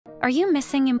Are you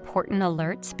missing important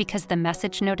alerts because the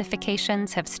message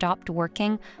notifications have stopped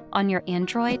working on your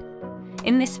Android?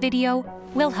 In this video,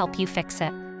 we'll help you fix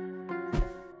it.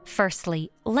 Firstly,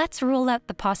 let's rule out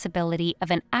the possibility of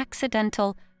an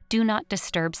accidental Do Not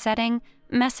Disturb setting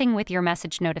messing with your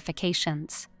message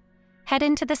notifications. Head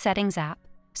into the Settings app,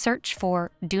 search for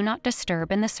Do Not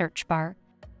Disturb in the search bar,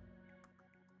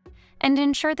 and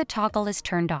ensure the toggle is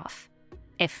turned off.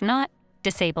 If not,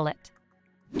 disable it.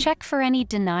 Check for any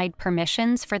denied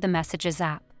permissions for the Messages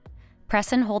app.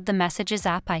 Press and hold the Messages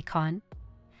app icon,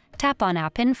 tap on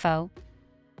App Info,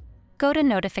 go to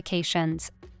Notifications,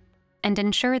 and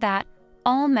ensure that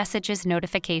All Messages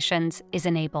Notifications is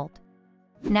enabled.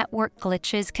 Network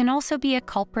glitches can also be a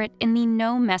culprit in the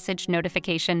No Message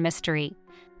Notification mystery.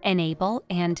 Enable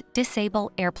and disable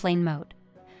airplane mode.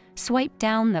 Swipe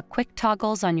down the quick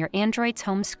toggles on your Android's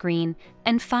home screen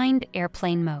and find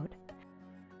airplane mode.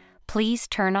 Please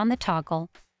turn on the toggle,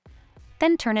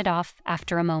 then turn it off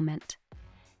after a moment.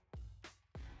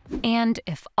 And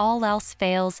if all else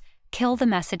fails, kill the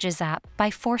Messages app by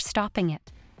force stopping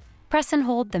it. Press and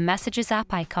hold the Messages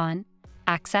app icon,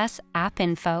 access App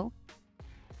Info,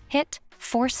 hit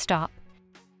Force Stop,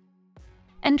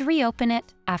 and reopen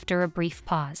it after a brief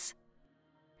pause.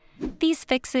 These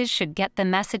fixes should get the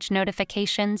message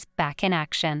notifications back in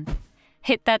action.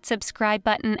 Hit that subscribe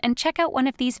button and check out one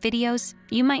of these videos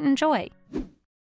you might enjoy.